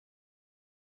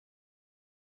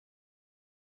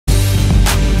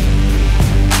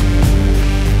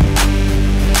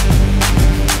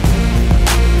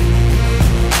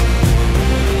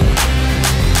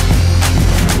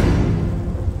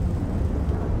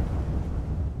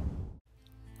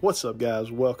What's up,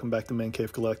 guys? Welcome back to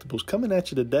ManCave Collectibles. Coming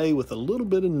at you today with a little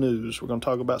bit of news. We're going to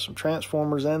talk about some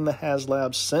Transformers and the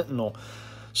Haslab Sentinel.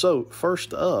 So,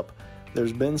 first up,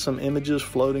 there's been some images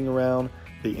floating around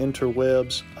the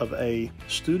interwebs of a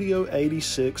Studio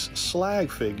 86 Slag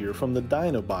figure from the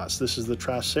Dinobots. This is the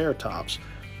Triceratops.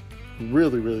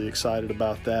 Really excited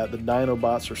about that. The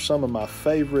Dinobots are some of my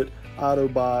favorite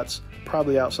Autobots.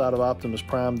 Probably outside of Optimus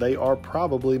Prime, they are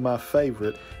probably my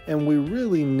favorite, and we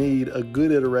really need a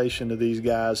good iteration of these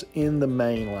guys in the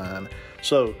main line.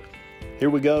 So here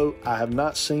we go. I have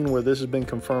not seen where this has been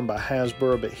confirmed by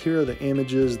Hasbro, but here are the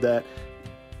images that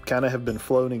kind of have been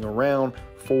floating around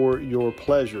for your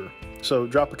pleasure. So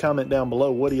drop a comment down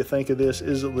below. What do you think of this?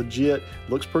 Is it legit?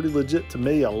 Looks pretty legit to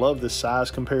me. I love the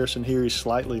size comparison here. He's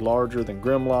slightly larger than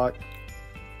Grimlock.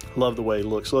 Love the way he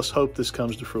looks. Let's hope this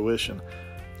comes to fruition.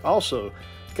 Also,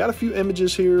 got a few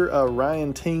images here.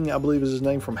 Ryan Ting, I believe is his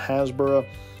name, from Hasbro,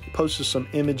 posted some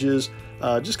images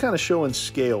just kind of showing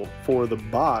scale for the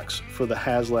box for the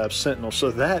Haslab Sentinel.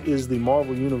 So that is the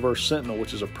Marvel Universe Sentinel,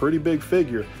 which is a pretty big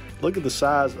figure. Look at the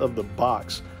size of the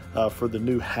box for the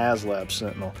new Haslab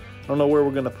Sentinel. I don't know where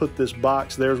we're going to put this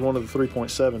box. There's one of the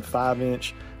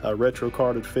 3.75-inch retro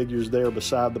carded figures there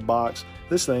beside the box.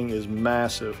 This thing is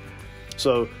massive.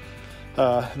 So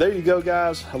there you go,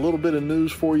 guys. A little bit of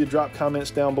news for you. Drop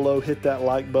comments down below. Hit that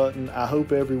like button. I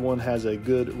hope everyone has a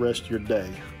good rest of your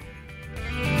day.